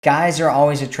Guys are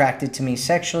always attracted to me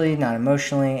sexually, not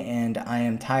emotionally, and I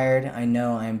am tired. I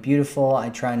know I am beautiful. I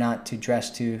try not to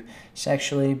dress too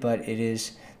sexually, but it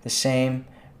is the same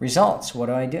results. What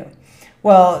do I do?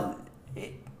 Well,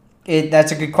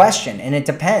 that's a good question, and it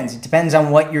depends. It depends on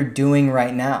what you're doing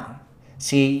right now.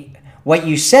 See, what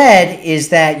you said is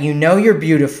that you know you're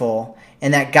beautiful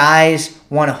and that guys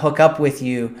want to hook up with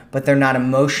you, but they're not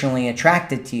emotionally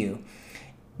attracted to you.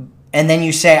 And then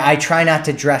you say, I try not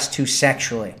to dress too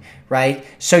sexually, right?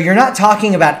 So you're not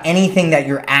talking about anything that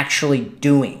you're actually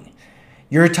doing.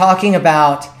 You're talking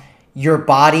about your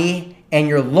body and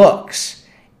your looks.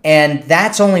 And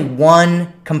that's only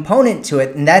one component to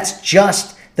it, and that's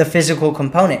just the physical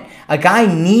component. A guy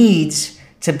needs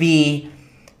to be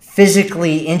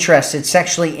physically interested,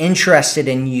 sexually interested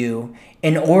in you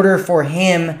in order for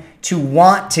him to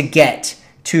want to get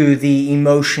to the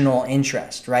emotional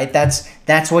interest, right?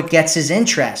 That's what gets his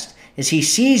interest, is he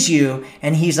sees you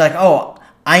and he's like, oh,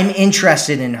 I'm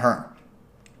interested in her.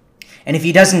 And if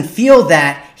he doesn't feel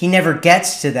that, he never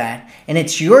gets to that. And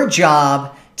it's your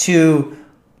job to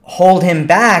hold him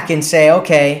back and say,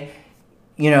 okay,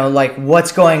 like,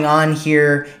 what's going on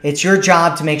here? It's your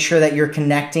job to make sure that you're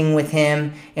connecting with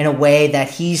him in a way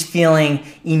that he's feeling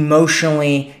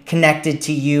emotionally connected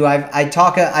to you. I've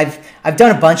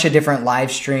done a bunch of different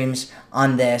live streams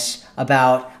on this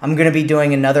about, I'm going to be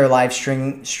doing another live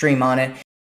stream on it.